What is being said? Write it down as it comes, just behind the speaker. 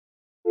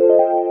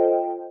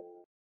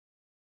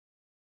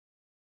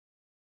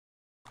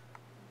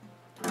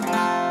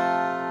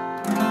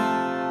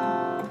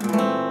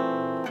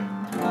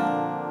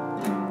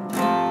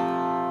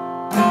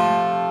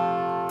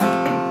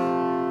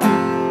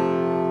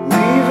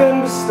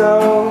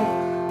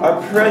Our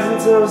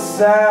presence of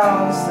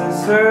sounds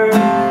deserve,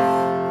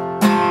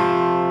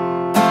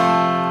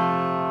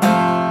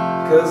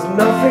 'cause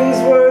nothing's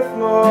worth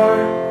more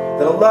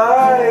than a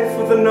life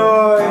with a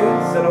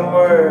noise and a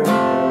word.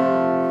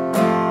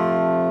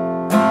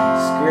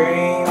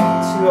 Scream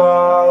to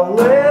Our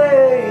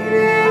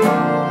Lady,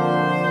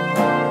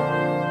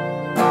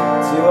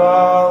 to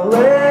Our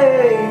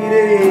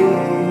Lady,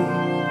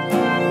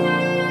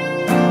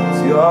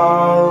 to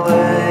Our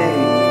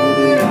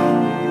Lady,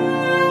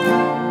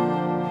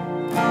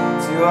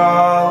 to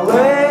Our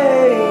Lady.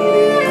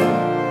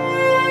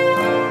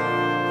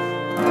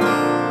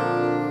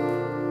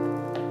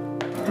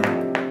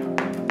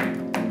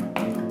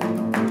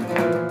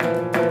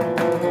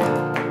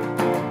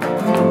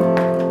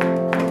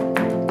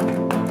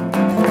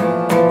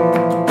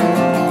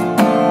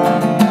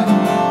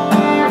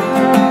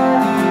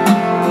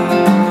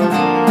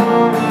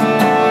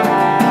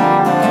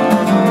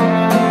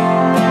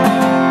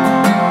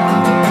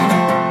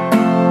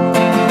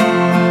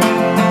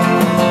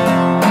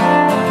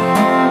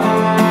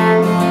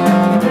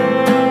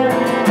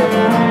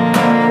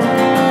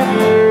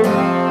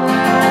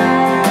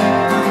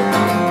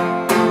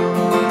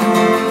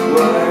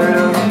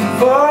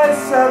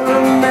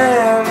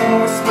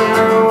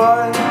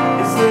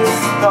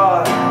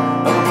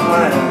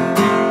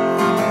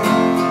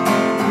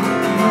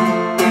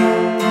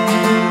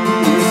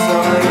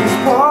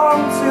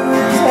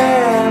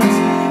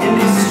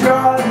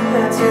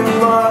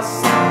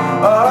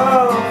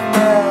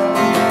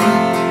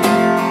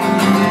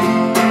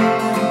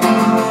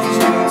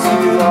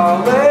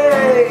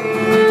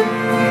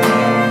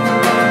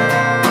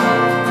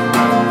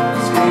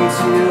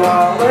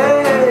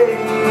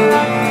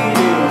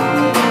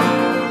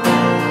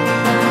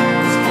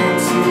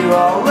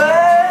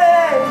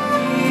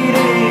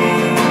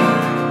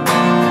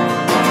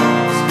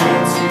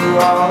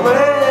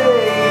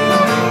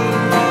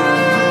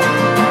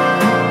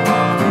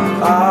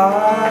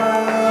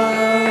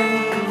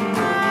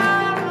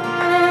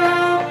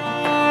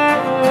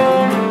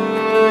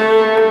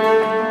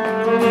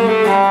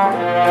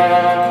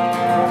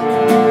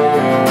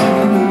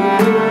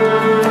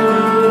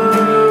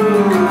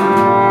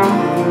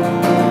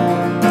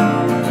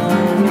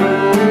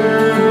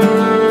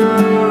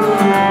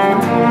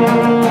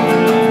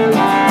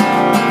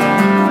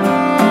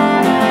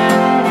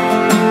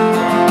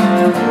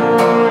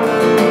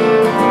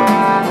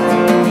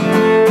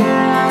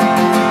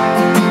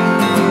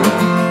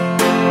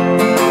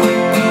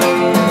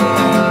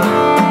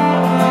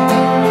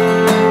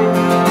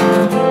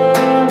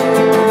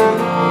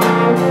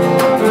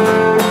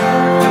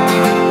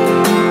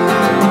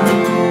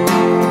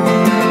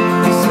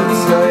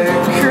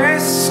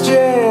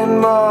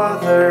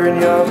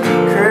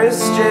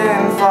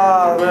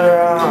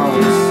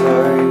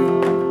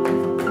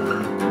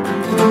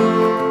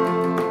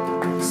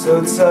 So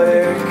tell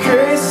your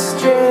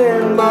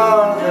Christian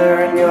mother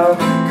and your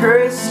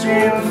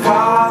Christian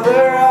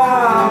father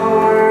I'm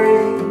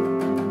worried.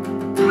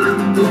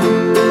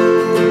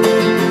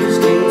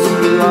 Scream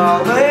to Our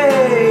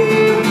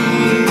Lady,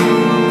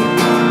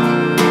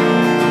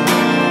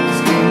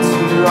 scream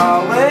to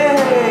Our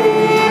Lady,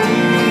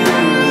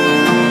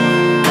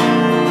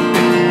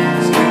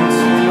 scream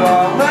to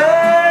Our Lady,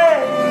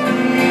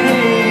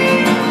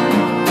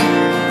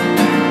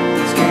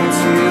 scream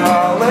to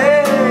Our Lady.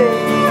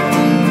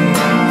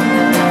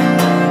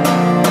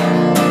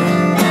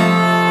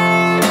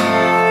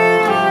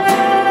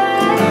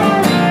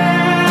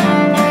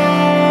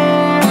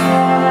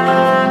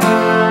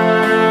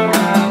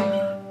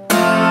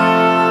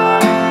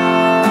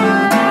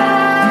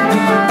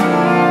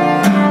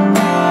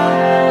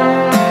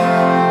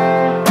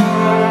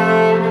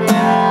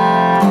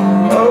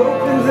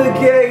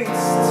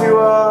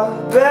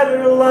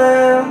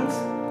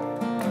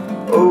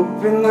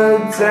 Open the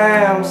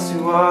dams to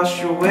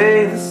wash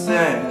away the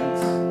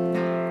sands.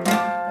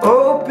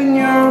 Open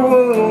your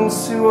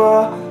wounds to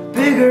a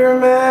bigger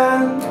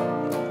man.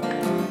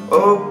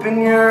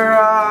 Open your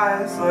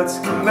eyes, let's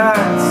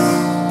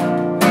commence.